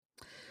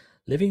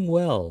Living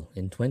well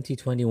in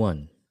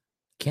 2021.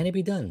 Can it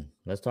be done?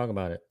 Let's talk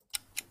about it.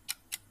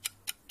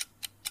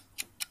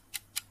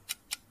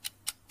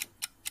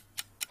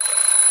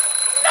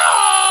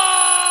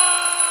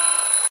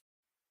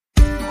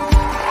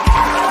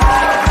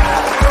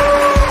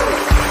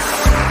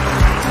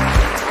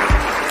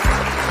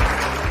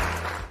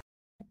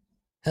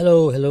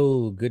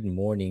 Hello. Good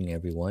morning,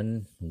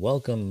 everyone.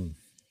 Welcome.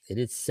 It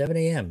is 7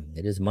 a.m.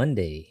 It is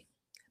Monday,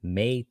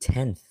 May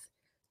 10th,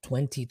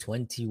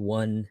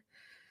 2021.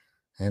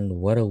 And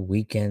what a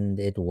weekend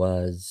it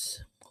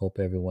was. Hope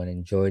everyone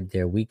enjoyed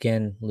their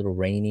weekend. A little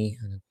rainy,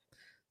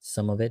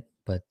 some of it,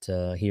 but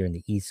here in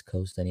the East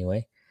Coast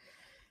anyway.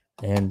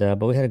 And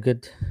but we had a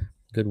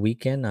good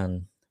weekend.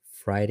 On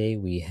Friday,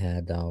 we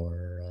had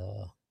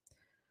our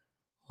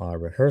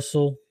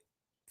rehearsal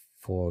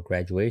for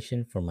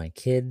graduation for my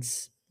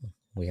kids.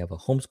 We have a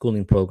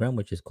homeschooling program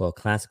which is called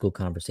Classical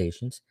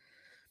Conversations.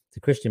 It's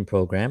a Christian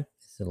program.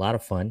 It's a lot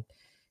of fun,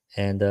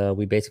 and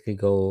we basically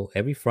go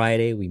every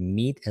Friday. We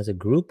meet as a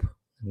group.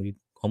 We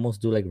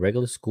almost do like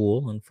regular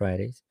school on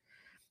Fridays,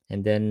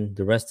 and then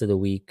the rest of the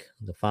week,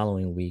 the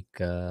following week,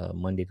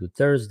 Monday to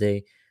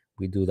Thursday,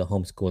 we do the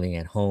homeschooling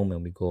at home,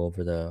 and we go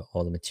over the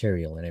all the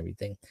material and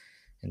everything.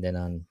 And then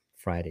on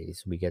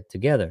Fridays we get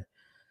together.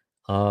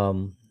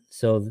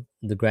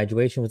 The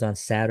graduation was on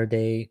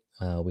Saturday.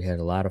 We had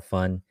a lot of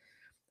fun.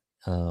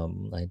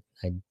 I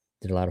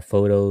did a lot of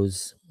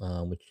photos,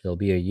 which there'll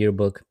be a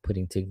yearbook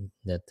putting to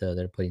that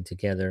they're putting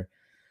together.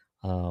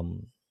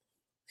 Um,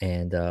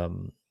 and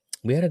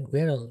we had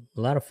a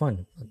lot of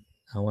fun.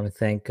 I want to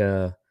thank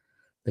the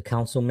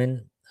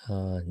councilman,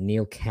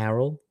 Neil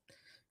Carroll,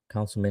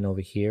 councilman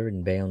over here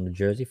in Bayonne, New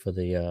Jersey, for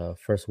the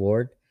first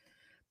ward,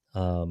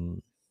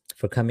 um,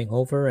 for coming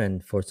over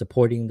and for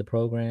supporting the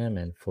program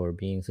and for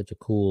being such a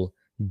cool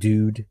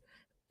dude.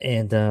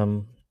 And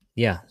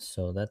yeah,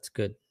 so that's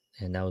good.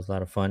 And that was a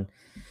lot of fun.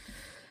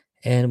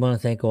 And I want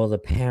to thank all the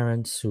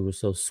parents who were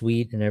so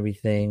sweet and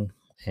everything.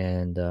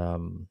 And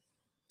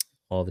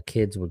all the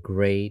kids were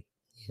great,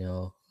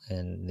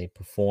 and they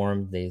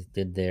performed. They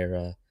did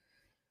they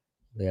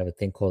have a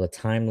thing called a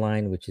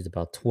timeline, which is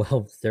about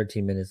 12,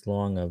 13 minutes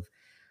long of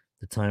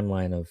the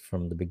timeline of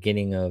from the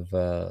beginning of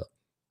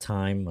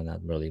time, well,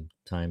 not really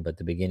time, but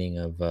the beginning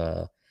of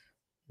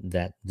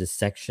that this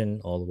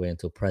section all the way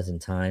until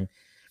present time.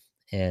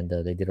 And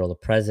they did all the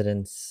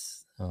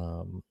presidents.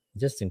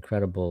 Just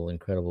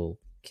incredible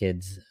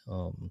kids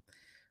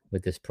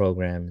with this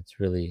program. It's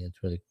really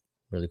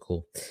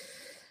cool.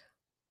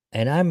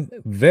 And I'm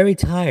very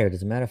tired.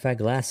 As a matter of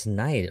fact, last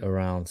night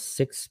around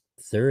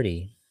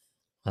 6:30,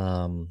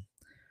 um,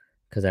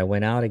 because I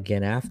went out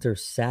again after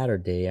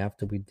Saturday,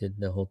 after we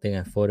did the whole thing.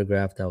 I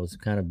photographed. I was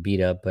kind of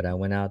beat up, but I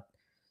went out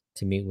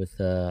to meet with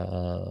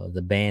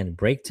the band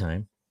Break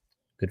Time,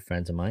 good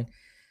friends of mine,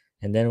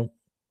 and then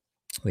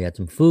we had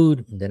some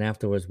food. And then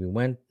afterwards, we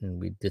went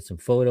and we did some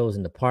photos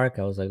in the park.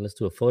 I was like, "Let's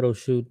do a photo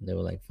shoot." They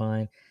were like,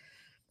 "Fine."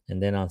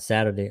 And then on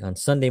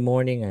Sunday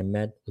morning, I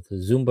met with a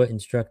Zumba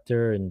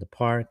instructor in the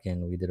park,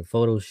 and we did a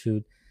photo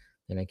shoot.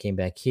 Then I came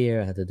back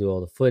here. I had to do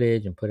all the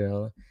footage and put it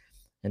all.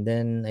 And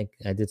then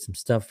I did some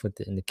stuff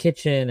in the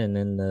kitchen, and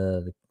then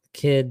the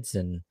kids,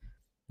 and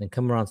then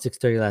come around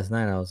 6:30 last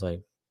night. I was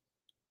like,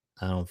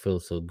 I don't feel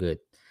so good.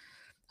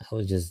 I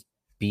was just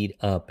beat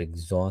up,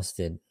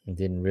 exhausted, and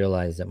didn't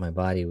realize that my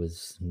body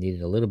was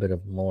needed a little bit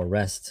of more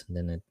rest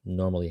than it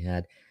normally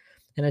had.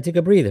 And I took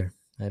a breather.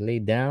 I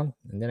laid down,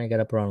 and then I got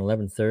up around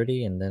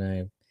 11:30, and then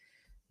I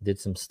did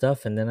some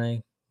stuff, and then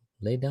I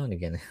laid down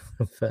again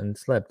and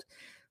slept.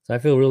 So I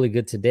feel really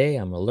good today.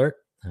 I'm alert.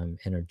 I'm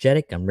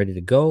energetic. I'm ready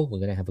to go. We're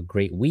gonna have a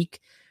great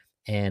week.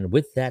 And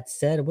with that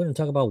said, we're going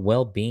to talk about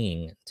well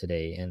being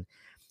today. And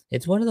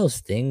it's one of those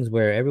things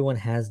where everyone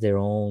has their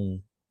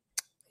own,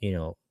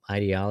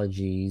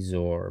 ideologies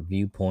or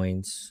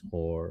viewpoints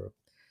or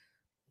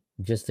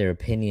just their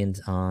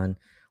opinions on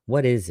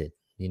what is it,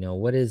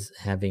 what is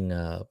having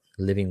a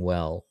living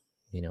well,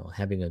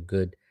 having a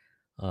good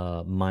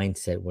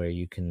mindset where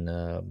you can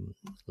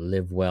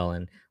live well.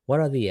 And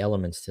what are the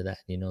elements to that,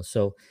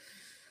 So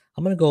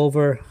I'm going to go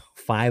over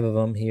five of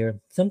them here.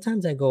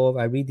 Sometimes I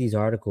read these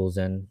articles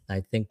and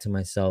I think to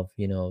myself,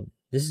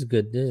 this is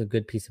good. This is a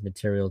good piece of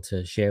material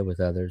to share with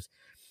others.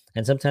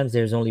 And sometimes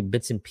there's only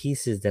bits and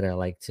pieces that I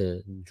like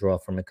to draw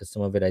from it because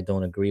some of it I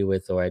don't agree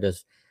with, or I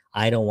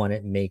don't want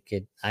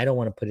to I don't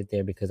want to put it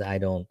there because I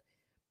don't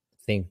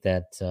think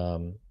that,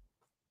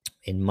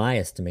 in my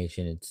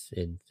estimation,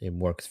 it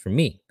works for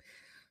me.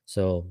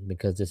 So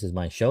because this is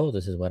my show,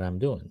 this is what I'm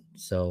doing.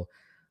 So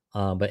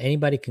but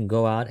anybody can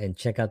go out and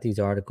check out these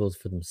articles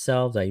for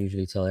themselves. I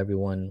usually tell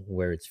everyone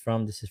where it's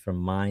from. This is from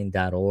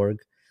mind.org,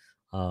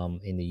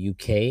 in the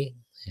UK.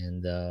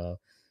 And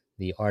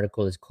the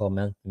article is called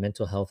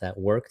Mental Health at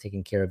Work,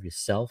 Taking Care of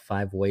Yourself,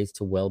 Five Ways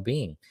to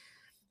Well-Being.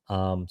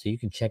 So you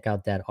can check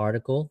out that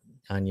article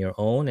on your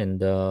own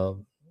and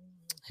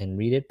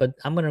read it. But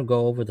I'm going to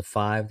go over the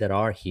five that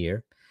are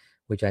here,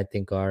 which I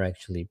think are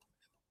actually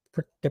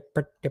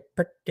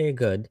pretty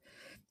good.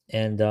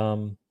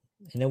 And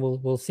and then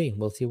we'll see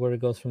where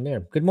it goes from there.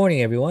 Good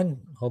morning, everyone.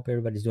 Hope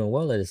everybody's doing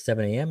well. It is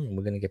 7 a.m. and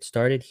we're gonna get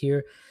started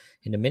here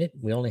in a minute.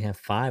 We only have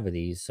five of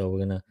these,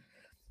 so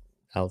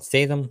I'll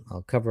say them.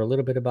 I'll cover a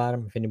little bit about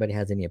them. If anybody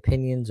has any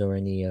opinions or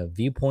any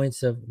viewpoints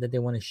that they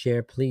want to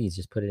share, please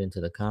just put it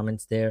into the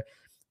comments there.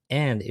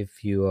 And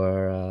if you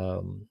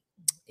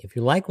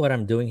like what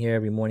I'm doing here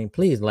every morning,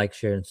 please like,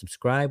 share, and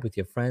subscribe with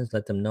your friends.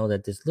 Let them know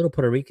that this little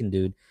Puerto Rican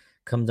dude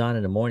comes on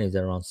in the mornings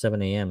at around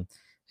 7 a.m.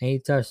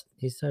 and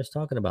he starts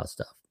talking about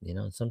stuff.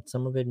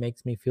 Some of it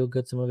makes me feel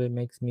good, some of it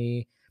makes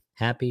me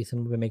happy,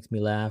 some of it makes me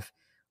laugh.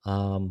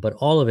 But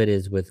all of it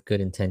is with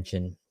good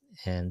intention,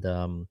 and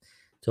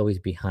it's always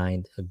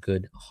behind a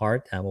good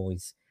heart. I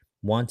always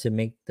want to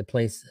make the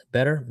place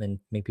better and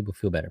make people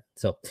feel better.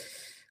 So,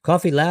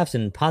 coffee, laughs,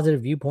 and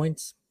positive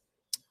viewpoints.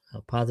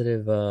 A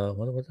positive,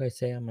 what did I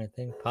say on my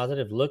thing?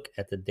 Positive look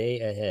at the day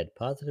ahead.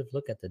 Positive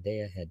look at the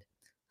day ahead.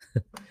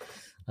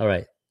 All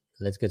right,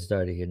 let's get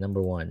started here.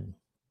 Number one.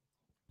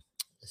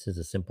 This is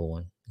a simple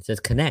one. It says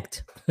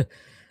connect.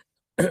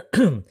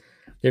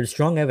 There's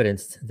strong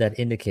evidence that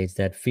indicates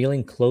that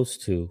feeling close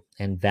to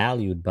and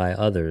valued by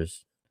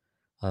others,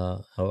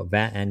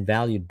 and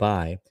valued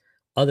by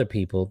other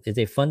people is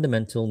a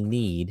fundamental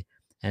need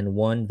and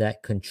one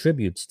that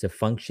contributes to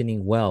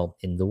functioning well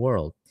in the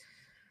world.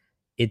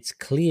 It's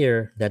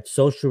clear that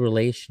social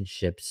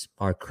relationships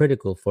are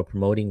critical for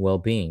promoting well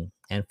being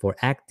and for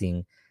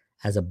acting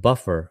as a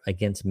buffer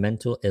against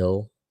mental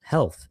ill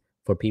health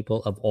for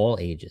people of all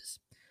ages.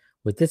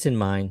 With this in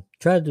mind,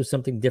 try to do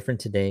something different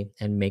today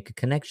and make a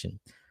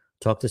connection.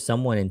 Talk to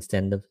someone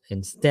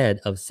instead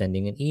of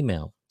sending an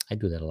email. I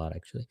do that a lot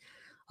actually.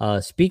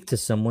 Speak to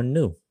someone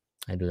new.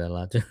 I do that a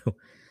lot too.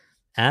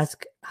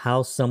 Ask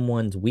how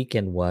someone's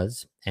weekend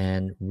was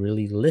and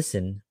really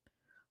listen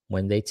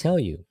when they tell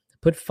you.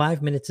 Put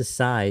 5 minutes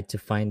aside to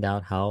find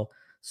out how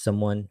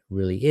someone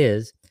really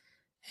is,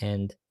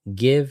 and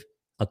give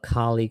a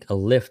colleague a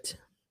lift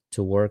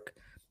to work,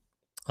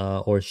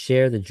 or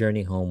share the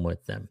journey home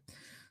with them.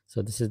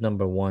 So, this is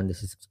number one.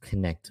 This is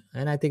connect.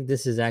 And I think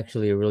this is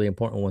actually a really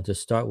important one to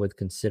start with,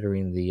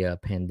 considering the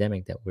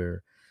pandemic that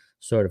we're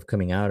sort of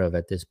coming out of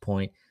at this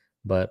point.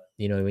 But,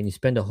 when you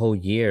spend a whole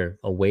year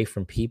away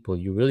from people,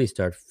 you really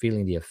start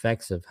feeling the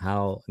effects of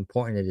how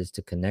important it is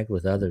to connect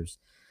with others.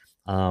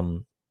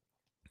 Um,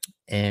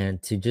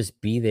 and to just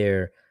be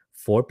there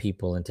for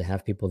people and to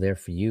have people there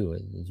for you.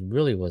 It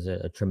really was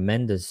a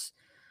tremendous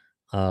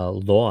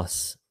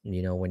loss.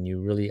 When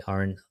you really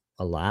aren't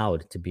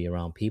allowed to be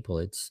around people,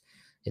 it's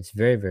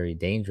very, very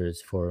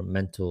dangerous for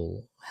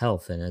mental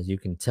health. And as you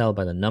can tell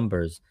by the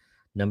numbers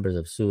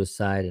of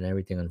suicide and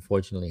everything,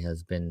 unfortunately,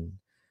 has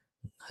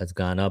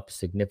gone up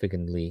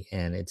significantly.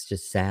 And it's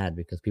just sad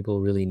because people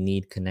really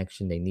need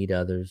connection. They need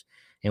others,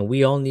 and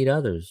we all need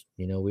others.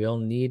 We all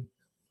need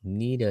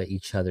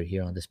each other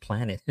here on this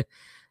planet.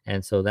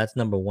 And so that's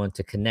number one,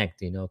 to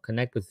connect.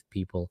 Connect with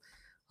people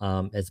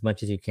as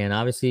much as you can.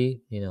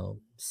 Obviously,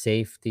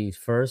 safety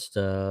first.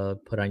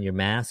 Put on your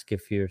mask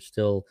if you're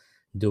still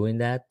doing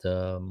that,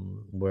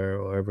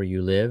 wherever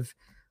you live.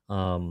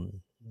 um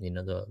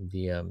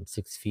the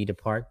 6 feet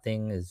apart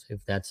thing, is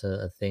if that's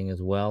a thing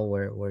as well,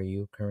 where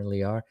you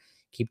currently are.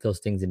 Keep those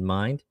things in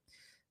mind.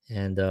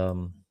 And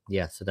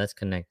yeah, so that's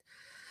connect.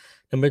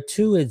 Number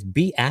two is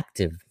be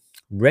active.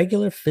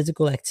 Regular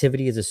physical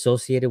activity is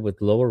associated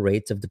with lower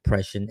rates of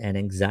depression and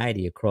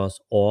anxiety across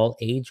all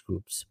age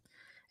groups.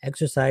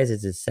 Exercise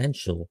is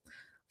essential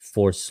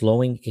for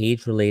slowing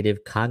age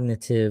related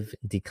cognitive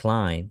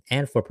decline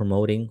and for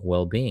promoting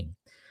well being.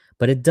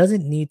 But it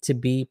doesn't need to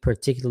be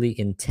particularly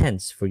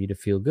intense for you to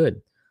feel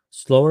good.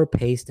 Slower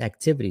paced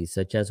activities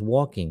such as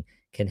walking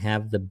can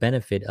have the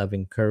benefit of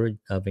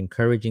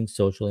encouraging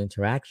social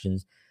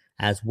interactions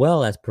as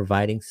well as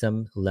providing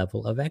some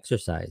level of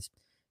exercise.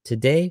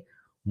 Today,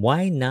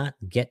 why not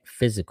get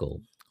physical?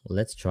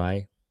 Let's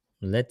try.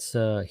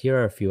 Here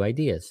are a few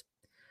ideas.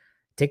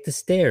 Take the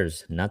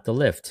stairs, not the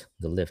lift.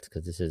 The lift,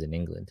 because this is in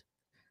England.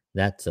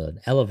 That's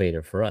an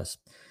elevator for us.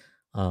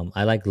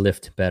 I like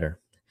lift better.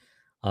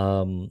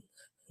 Um,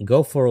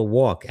 Go for a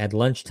walk at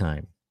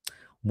lunchtime.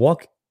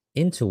 Walk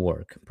into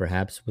work,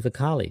 perhaps with a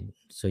colleague,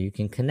 so you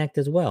can connect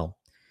as well.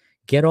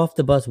 Get off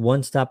the bus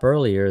one stop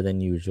earlier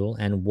than usual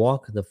and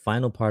walk the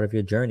final part of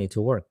your journey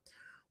to work.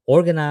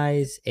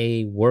 Organize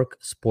a work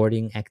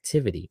sporting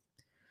activity.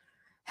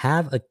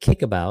 Have a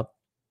kickabout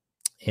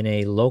in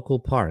a local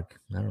park.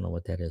 I don't know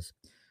what that is.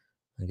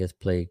 I guess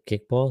play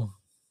kickball.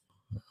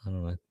 I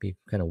don't know. It'd be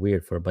kind of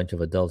weird for a bunch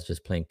of adults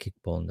just playing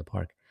kickball in the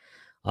park.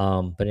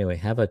 But anyway,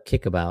 have a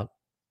kickabout.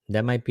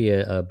 That might be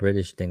a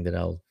British thing that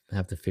I'll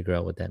have to figure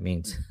out what that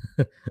means.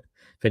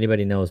 If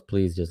anybody knows,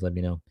 please just let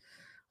me know.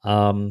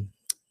 Um,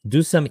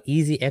 do some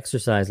easy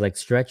exercise like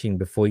stretching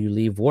before you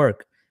leave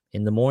work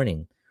in the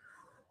morning.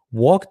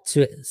 Walk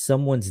to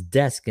someone's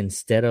desk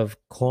instead of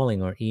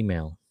calling or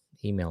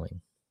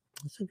emailing.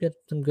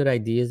 Some good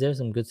ideas there,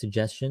 some good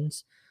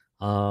suggestions.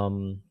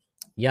 Um,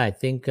 yeah, I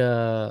think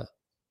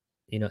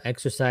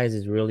exercise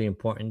is really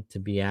important to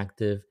be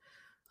active.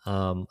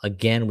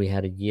 Again, we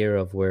had a year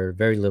of where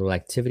very little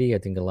activity. I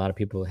think a lot of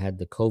people had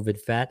the COVID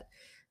fat,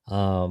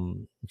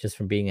 just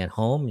from being at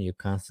home. You're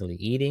constantly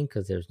eating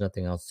because there's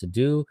nothing else to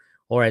do,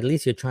 or at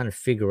least you're trying to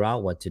figure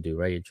out what to do,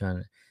 right? You're trying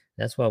to,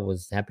 that's what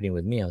was happening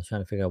with me. I was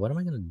trying to figure out, what am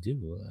I going to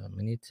do?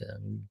 I need to,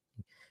 I'm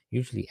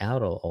usually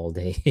out all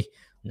day.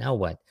 Now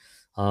what?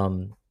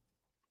 Um,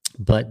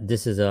 but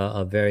this is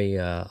a very,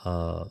 uh,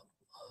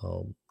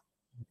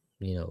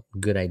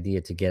 good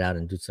idea to get out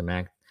and do some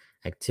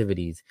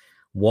activities.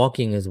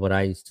 Walking is what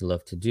I used to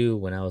love to do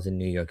when I was in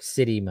New York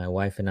City. My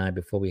wife and I,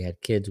 before we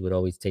had kids, would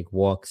always take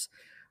walks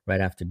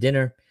right after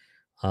dinner.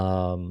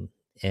 um,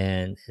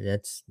 and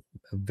that's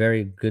a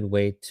very good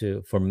way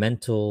to, for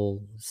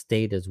mental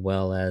state, as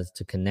well as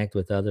to connect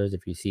with others.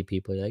 If you see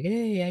people, you're like,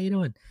 hey, how you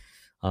doing?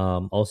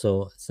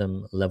 Also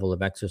some level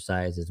of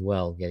exercise as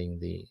well, getting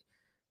the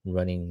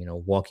running,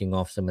 walking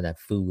off some of that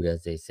food,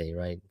 as they say,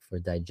 right, for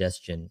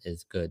digestion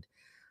is good.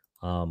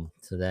 So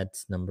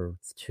that's number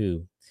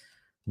two.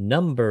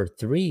 Number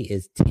three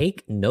is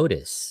take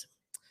notice.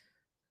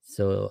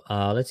 So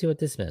let's see what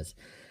this means.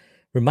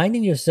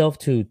 Reminding yourself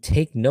to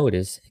take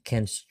notice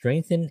can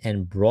strengthen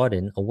and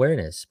broaden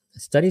awareness.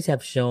 Studies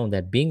have shown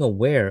that being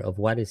aware of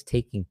what is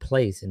taking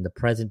place in the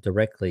present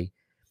directly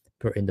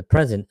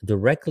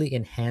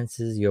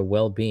enhances your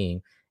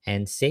well-being,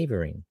 and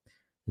savoring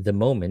the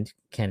moment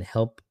can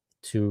help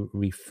to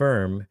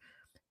reaffirm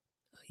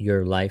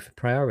your life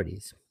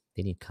priorities.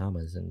 They need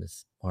commas in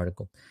this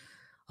article.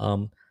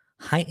 Um,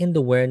 Heightened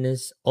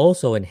awareness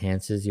also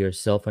enhances your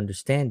self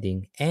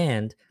understanding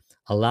and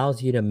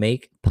allows you to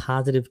make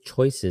positive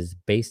choices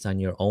based on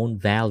your own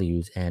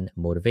values and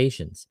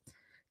motivations.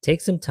 Take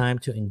some time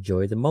to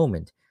enjoy the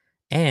moment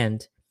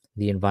and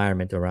the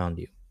environment around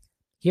you.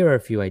 Here are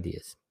a few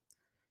ideas.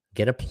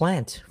 Get a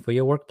plant for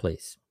your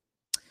workplace.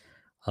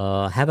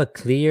 Have a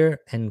clear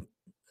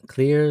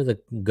the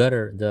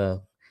gutter,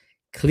 the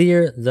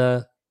clear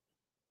the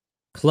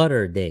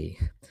clutter day.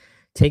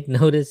 Take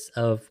notice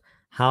of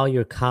how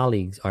your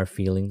colleagues are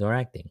feeling or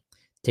acting.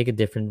 Take a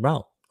different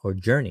route or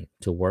journey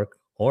to work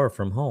or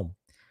from home.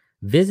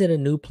 Visit a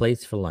new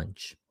place for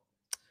lunch.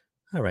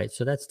 All right,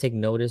 so that's take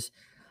notice.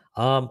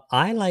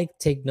 I like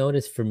take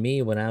notice for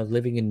me when I was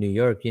living in New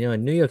York.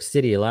 In New York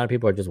City, a lot of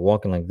people are just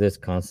walking like this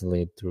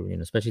constantly through,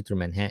 especially through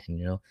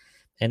Manhattan.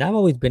 And I've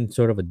always been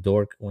sort of a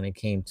dork when it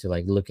came to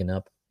like looking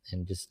up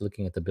and just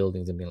looking at the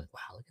buildings and being like,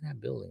 wow, look at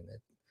that building.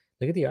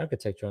 Look at the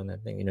architecture on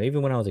that thing.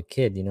 Even when I was a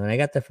kid, and I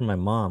got that from my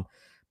mom.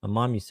 My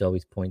mom used to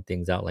always point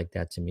things out like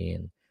that to me,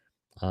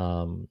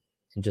 um,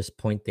 and just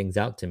point things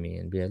out to me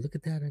and be like, look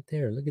at that right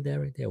there, look at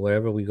that right there.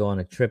 Wherever we go on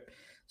a trip,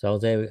 so I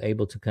was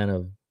able to kind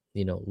of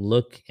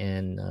look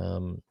and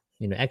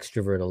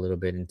extrovert a little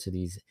bit into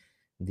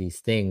these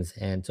things.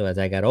 And so as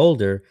I got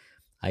older,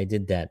 I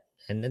did that,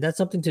 and that's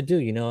something to do.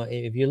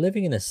 If you're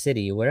living in a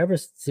city, wherever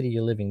city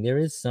you're living, there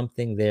is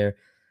something there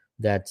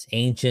that's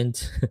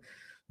ancient,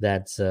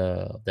 that's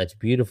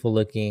beautiful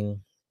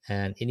looking,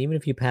 and even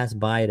if you pass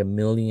by it a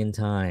million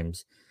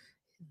times,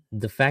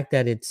 the fact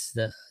that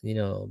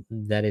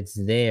that it's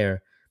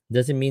there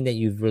doesn't mean that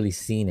you've really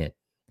seen it.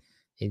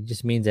 It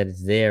just means that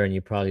it's there and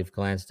you probably have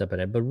glanced up at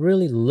it. But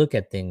really look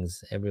at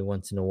things every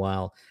once in a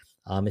while,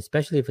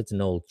 especially if it's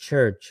an old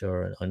church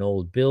or an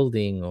old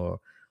building,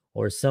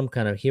 or some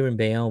kind of. Here in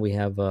Bayonne, we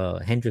have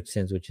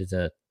Hendrickson's, which is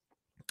a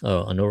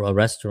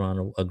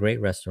restaurant, a great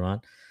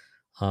restaurant,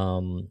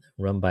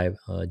 run by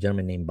a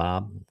gentleman named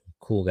Bob,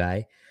 cool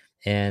guy.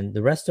 And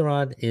the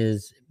restaurant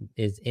is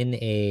in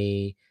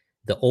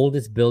the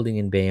oldest building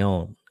in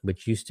Bayonne,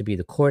 which used to be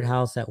the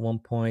courthouse at one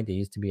point. It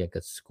used to be like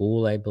a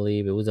school, I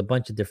believe. It was a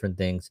bunch of different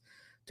things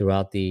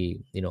throughout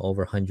the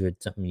over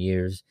 100 something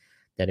years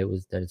that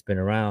it's been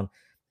around.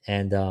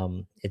 And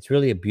it's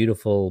really a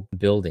beautiful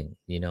building.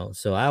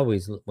 So I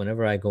always,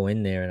 whenever I go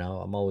in there, and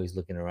I'm always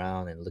looking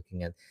around and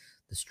looking at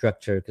the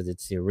structure, because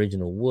it's the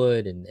original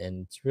wood, and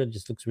it's really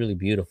just looks really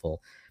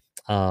beautiful.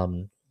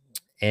 Um,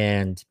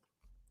 and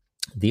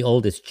the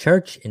oldest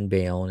church in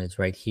Bayonne is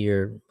right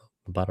here,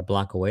 about a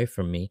block away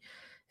from me,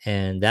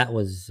 and that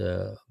was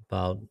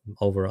about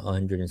over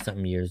 100 and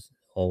something years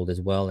old as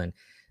well. And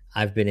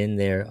I've been in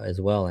there as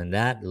well, and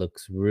that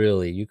looks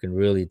really, you can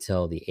really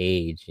tell the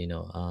age,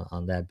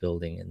 on that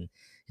building, and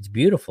it's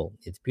beautiful.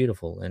 It's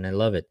beautiful, and I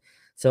love it.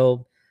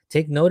 So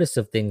take notice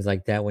of things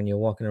like that when you're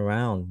walking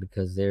around,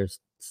 because there's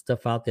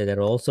stuff out there that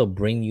will also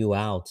bring you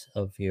out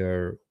of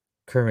your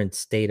current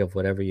state of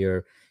whatever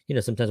you're.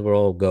 Sometimes we're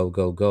all go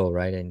go go,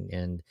 right?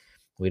 And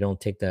we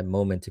don't take that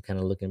moment to kind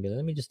of look and be like,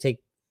 let me just take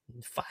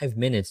 5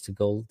 minutes to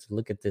go to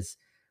look at this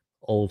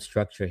old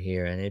structure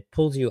here, and it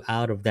pulls you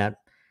out of that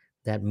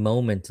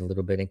moment a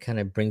little bit and kind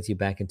of brings you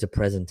back into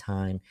present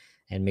time,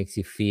 and makes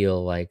you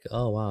feel like,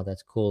 oh wow,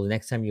 that's cool. The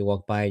next time you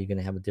walk by, you're going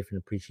to have a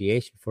different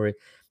appreciation for it,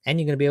 and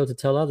you're going to be able to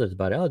tell others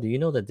about it. Oh, do you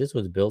know that this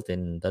was built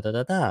in da da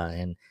da da?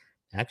 And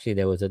actually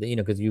there was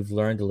because you've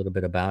learned a little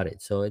bit about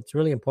it. So it's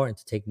really important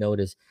to take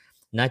notice,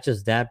 not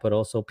just that, but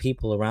also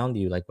people around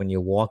you. Like when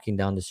you're walking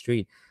down the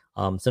street,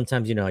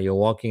 sometimes you're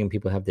walking and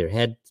people have their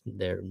head,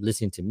 they're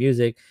listening to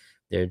music,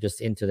 they're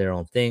just into their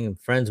own thing, and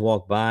friends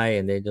walk by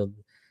and they don't,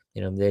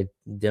 they don't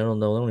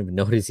know, they don't even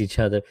notice each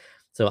other.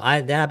 So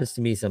that happens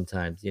to me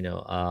sometimes.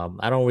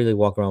 I don't really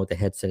walk around with the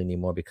headset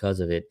anymore because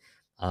of it.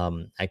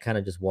 I kind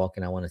of just walk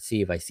and I want to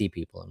see if I see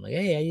people. I'm like,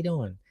 hey, how you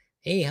doing?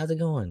 Hey, how's it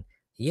going?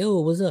 Yo,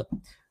 what's up?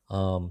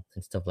 And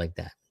stuff like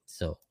that.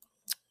 So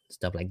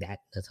stuff like that.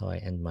 That's how I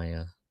end my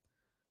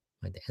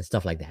day and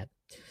stuff like that.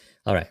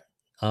 All right.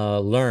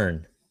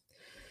 Learn.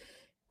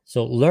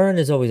 So learn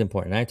is always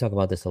important. I talk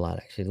about this a lot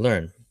actually.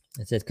 Learn.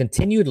 It says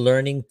continued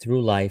learning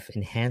through life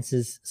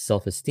enhances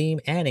self-esteem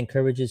and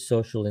encourages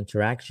social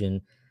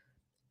interaction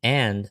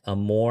and a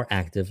more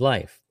active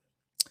life.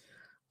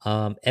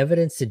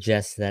 Evidence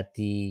suggests that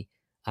the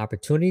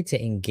opportunity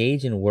to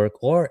engage in work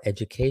or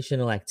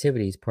educational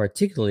activities,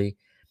 particularly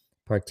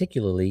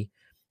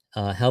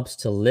helps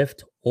to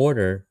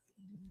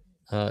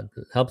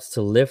helps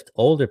to lift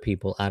older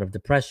people out of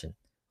depression.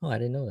 Oh, I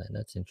didn't know that.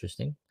 That's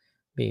interesting.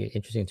 Be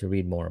interesting to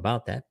read more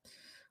about that.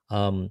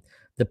 Um,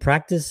 the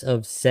practice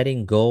of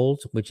setting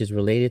goals, which is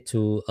related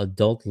to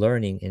adult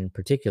learning in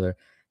particular,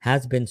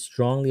 has been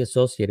strongly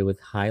associated with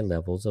high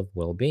levels of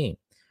well being.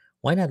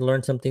 Why not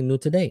learn something new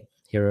today?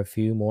 Here are a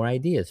few more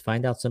ideas.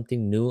 Find out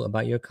something new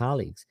about your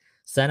colleagues.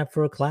 Sign up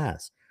for a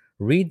class.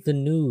 Read the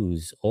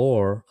news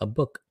or a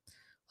book.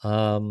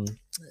 Um,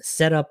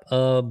 Set up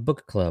a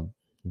book club.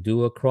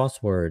 Do a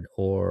crossword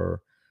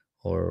or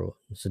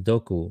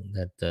Sudoku.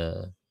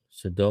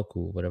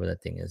 Sudoku, whatever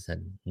that thing is, that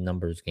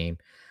numbers game.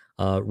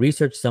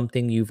 Research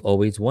something you've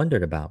always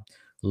wondered about.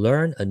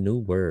 Learn a new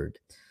word.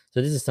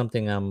 So this is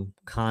something I'm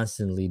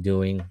constantly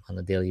doing on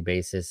a daily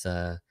basis.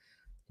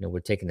 We're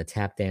taking a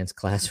tap dance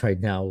class right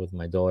now with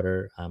my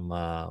daughter. I'm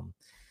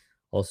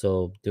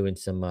also doing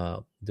some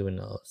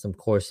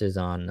courses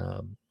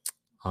on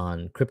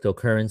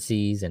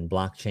cryptocurrencies and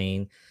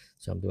blockchain.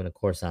 So I'm doing a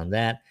course on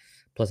that.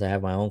 Plus, I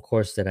have my own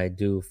course that I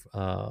do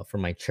for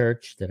my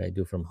church that I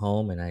do from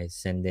home and I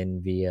send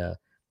in via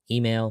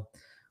email.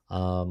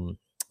 Um,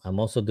 I'm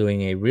also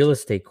doing a real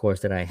estate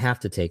course that I have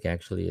to take.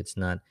 Actually, it's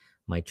not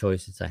my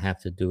choice; I have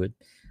to do it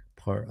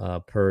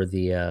per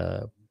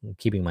the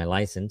keeping my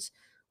license.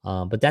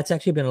 But that's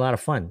actually been a lot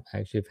of fun. I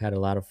actually have had a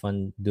lot of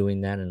fun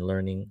doing that and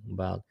learning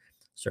about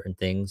certain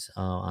things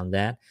on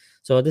that.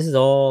 So this is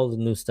all the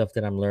new stuff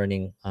that I'm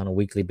learning on a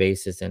weekly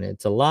basis, and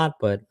it's a lot,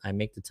 but I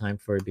make the time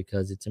for it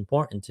because it's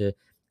important to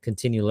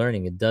continue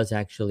learning. It does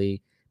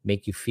actually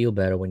make you feel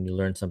better when you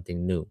learn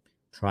something new.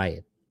 Try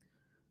it.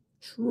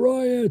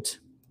 Try it.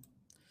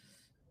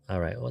 All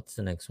right, what's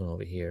the next one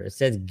over here? It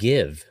says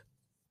give.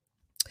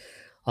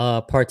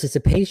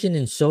 Participation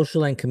in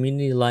social and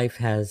community life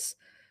has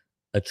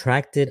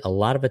attracted a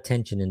lot of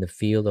attention in the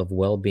field of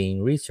well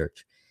being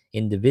research.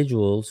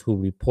 Individuals who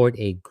report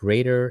a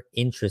greater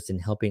interest in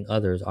helping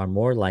others are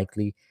more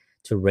likely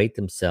to rate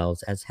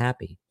themselves as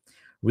happy.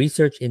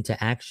 Research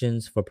into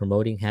actions for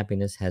promoting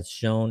happiness has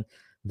shown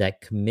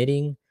that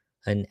committing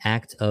an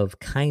act of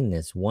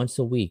kindness once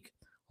a week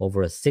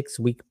over a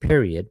 6-week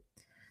period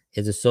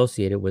is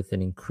associated with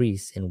an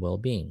increase in well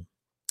being.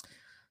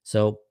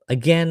 So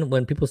again,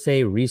 when people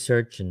say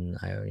research and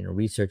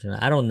research, and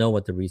I don't know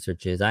what the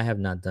research is. I have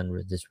not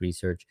done this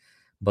research,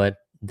 but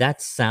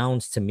that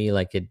sounds to me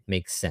like it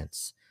makes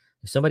sense.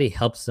 If somebody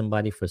helps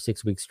somebody for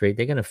 6 weeks straight,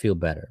 they're gonna feel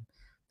better.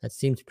 That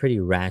seems pretty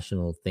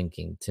rational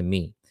thinking to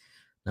me.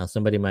 Now,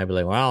 somebody might be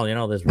like,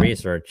 "Well, this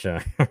research.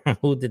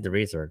 Who did the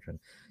research?" And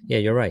yeah,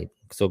 you're right.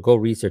 So go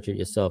research it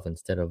yourself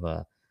instead of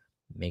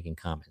making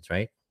comments,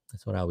 right?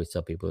 That's what I always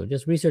tell people.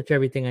 Just research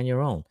everything on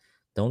your own.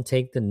 Don't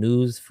take the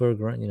news for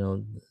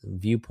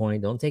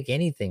viewpoint. Don't take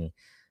anything,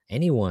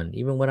 anyone,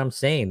 even what I'm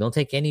saying. Don't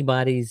take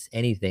anybody's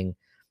anything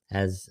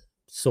as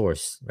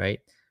source, right?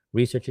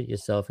 Research it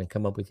yourself and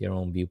come up with your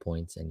own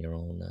viewpoints and your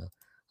own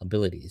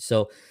abilities.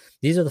 So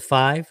these are the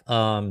five.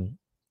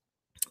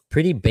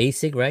 Pretty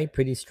basic, right?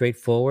 Pretty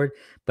straightforward,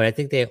 but I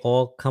think they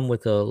all come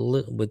with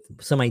with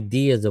some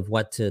ideas of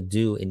what to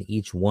do in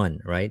each one,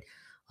 right?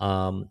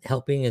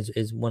 Helping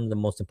is one of the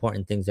most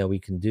important things that we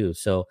can do.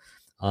 So,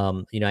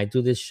 I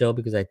do this show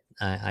because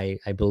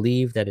I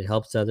believe that it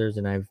helps others,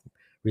 and I've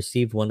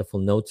received wonderful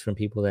notes from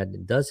people that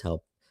it does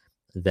help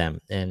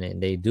them,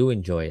 and they do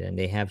enjoy it, and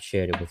they have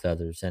shared it with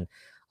others, and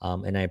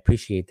I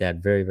appreciate that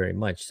very very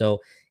much.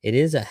 So it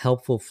is a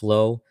helpful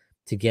flow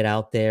to get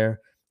out there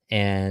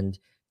and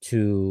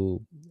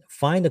to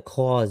find a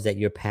cause that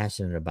you're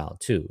passionate about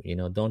too.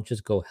 Don't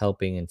just go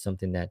helping in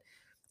something that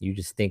you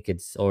just think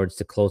it's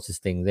the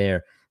closest thing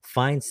there.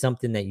 Find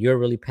something that you're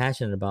really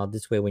passionate about.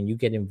 This way, when you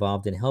get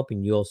involved in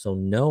helping, you also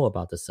know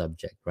about the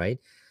subject, right?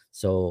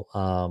 So,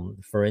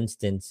 for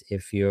instance,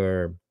 if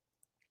you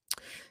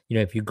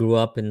grew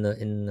up in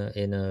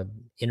a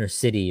inner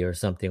city or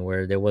something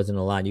where there wasn't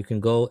a lot, you can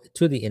go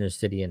to the inner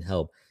city and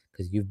help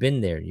because you've been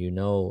there,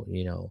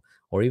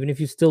 or even if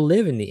you still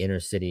live in the inner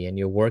city and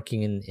you're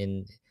working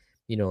in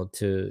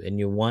to and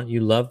you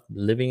love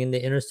living in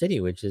the inner city,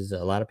 which is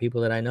a lot of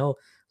people that I know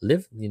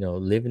live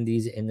in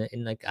these in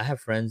like I have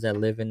friends that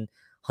live in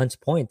Hunts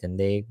Point and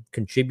they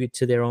contribute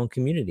to their own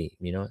community.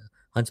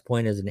 Hunts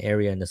Point is an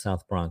area in the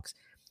South Bronx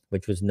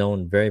which was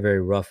known very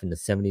very rough in the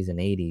 70s and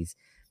 80s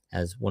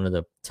as one of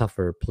the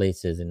tougher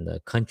places in the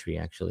country,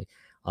 actually.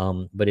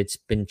 but it's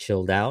been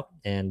chilled out,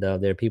 and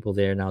there are people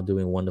there now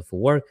doing wonderful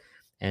work,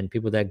 and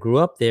people that grew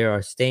up there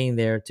are staying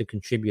there to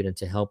contribute and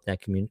to help that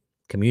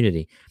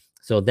community.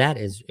 So that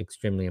is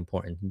extremely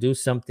important. Do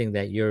something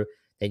that you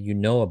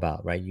know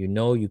about, right? You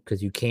know, you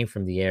because you came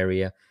from the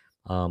area.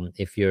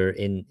 If you're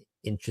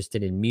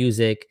interested in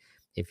music,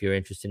 if you're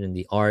interested in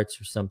the arts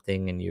or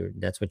something, and you're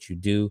that's what you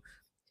do,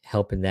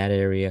 help in that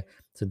area.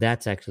 So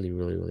that's actually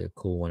really really a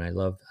cool one. I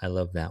love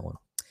that one.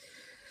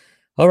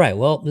 All right,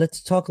 well,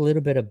 let's talk a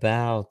little bit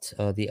about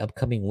the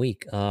upcoming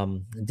week.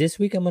 This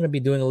week, I'm going to be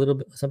doing a little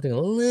bit something a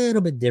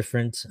little bit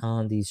different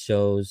on these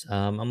shows.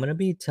 I'm going to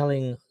be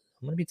telling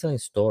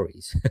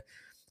stories.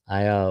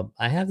 I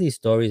have these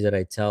stories that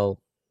I tell,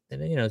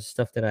 and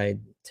stuff that I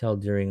tell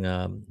during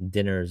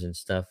dinners and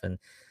stuff, and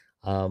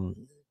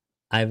um,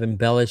 I've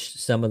embellished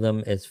some of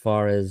them as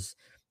far as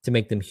to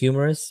make them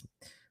humorous,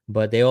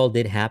 but they all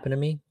did happen to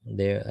me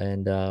there,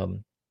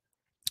 and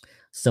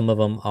some of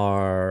them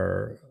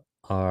are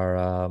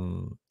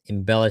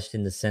embellished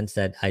in the sense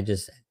that I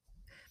just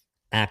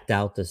act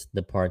out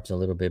the parts a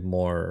little bit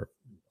more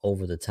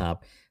over the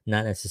top,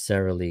 not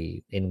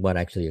necessarily in what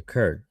actually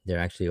occurred. They're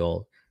actually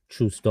all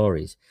true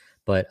stories,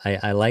 but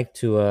I like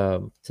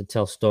to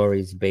tell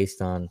stories based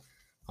on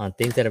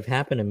things that have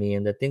happened to me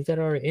and the things that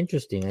are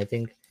interesting. I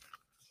think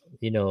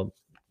you know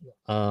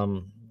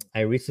um,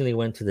 I recently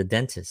went to the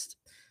dentist.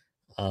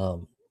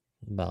 Um,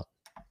 about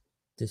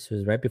this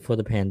was right before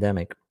the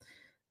pandemic,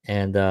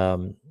 and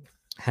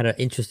had an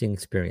interesting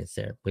experience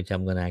there, which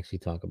I'm going to actually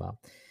talk about.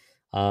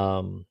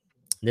 Um,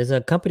 there's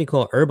a company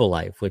called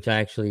Herbalife, which I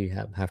actually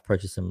have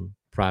purchased some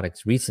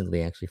products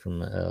recently, actually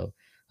from a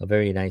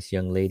very nice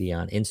young lady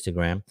on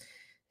Instagram,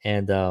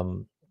 and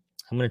I'm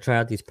going to try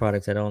out these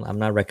products. I'm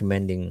not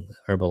recommending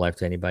Herbalife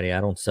to anybody. I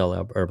don't sell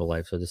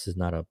Herbalife, so this is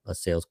not a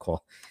sales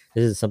call.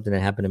 This is something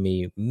that happened to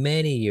me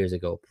many years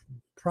ago,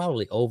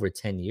 probably over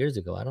 10 years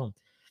ago.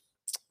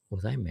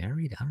 Was I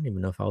married? I don't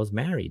even know if I was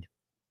married.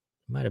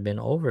 Might have been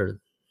over.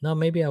 No,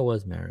 maybe I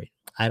was married.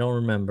 I don't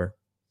remember.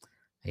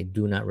 I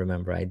do not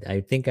remember.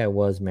 I think I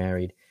was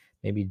married,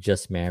 maybe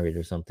just married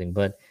or something.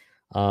 But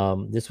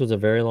this was a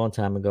very long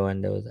time ago,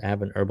 and I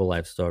have an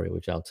Herbalife story,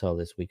 which I'll tell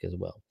this week as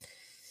well.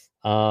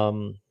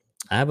 Um,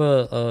 I have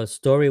a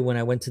story when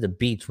I went to the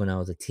beach when I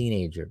was a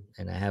teenager,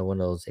 and I had one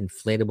of those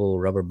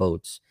inflatable rubber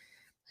boats,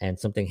 and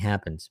something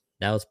happened.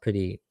 That was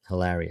pretty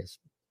hilarious.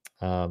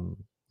 It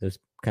was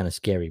kind of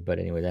scary, but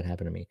anyway, that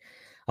happened to me.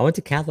 I went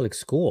to Catholic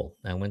school.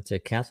 I went to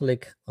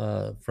Catholic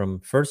from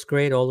first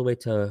grade all the way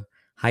to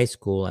high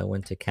school. I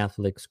went to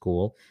Catholic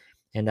school,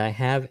 and I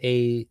have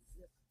a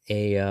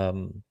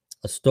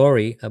a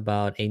story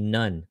about a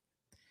nun,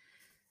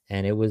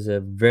 and it was a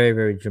very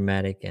very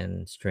dramatic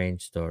and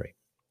strange story,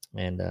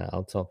 and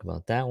I'll talk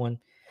about that one.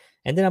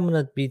 And then I'm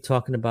gonna be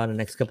talking about the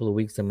next couple of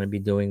weeks. I'm gonna be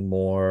doing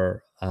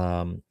more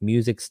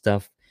music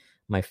stuff.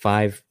 My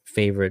five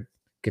favorite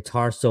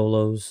guitar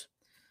solos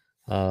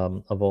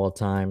of all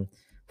time,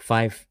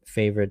 five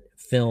favorite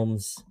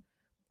films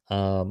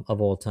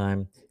of all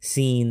time,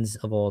 scenes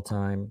of all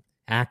time,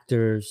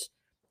 actors,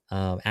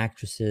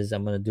 actresses.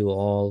 I'm gonna do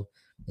all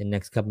in the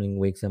next couple of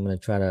weeks. I'm gonna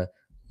try to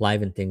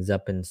liven things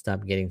up and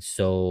stop getting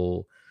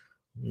so,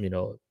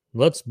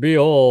 let's be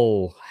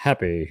all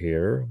happy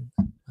here.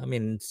 I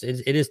mean,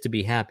 it is to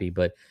be happy,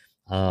 but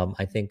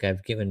I think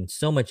I've given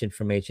so much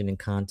information and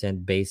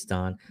content based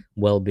on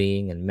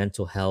well-being and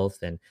mental health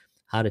and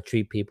how to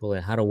treat people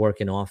and how to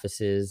work in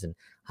offices and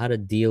how to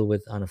deal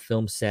with on a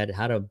film set,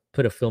 how to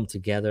put a film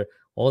together.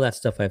 All that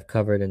stuff I've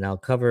covered, and I'll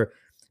cover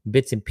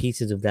bits and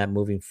pieces of that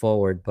moving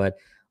forward. But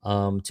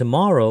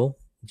tomorrow,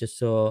 just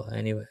so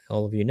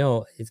all of you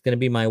know, it's going to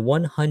be my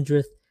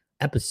 100th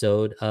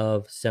episode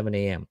of 7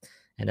 a.m.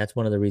 And that's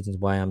one of the reasons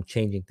why I'm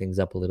changing things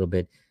up a little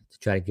bit to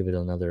try to give it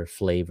another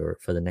flavor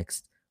for the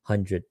next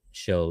 100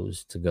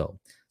 shows to go.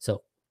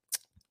 So,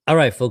 all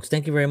right, folks,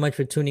 thank you very much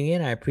for tuning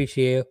in. I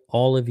appreciate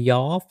all of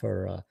y'all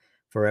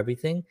for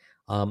everything.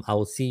 I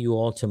will see you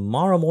all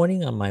tomorrow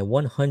morning on my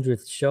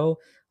 100th show.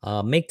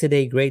 Make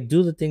today great.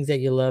 Do the things that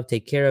you love.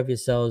 Take care of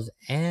yourselves.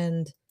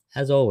 And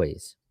as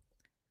always,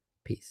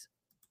 peace.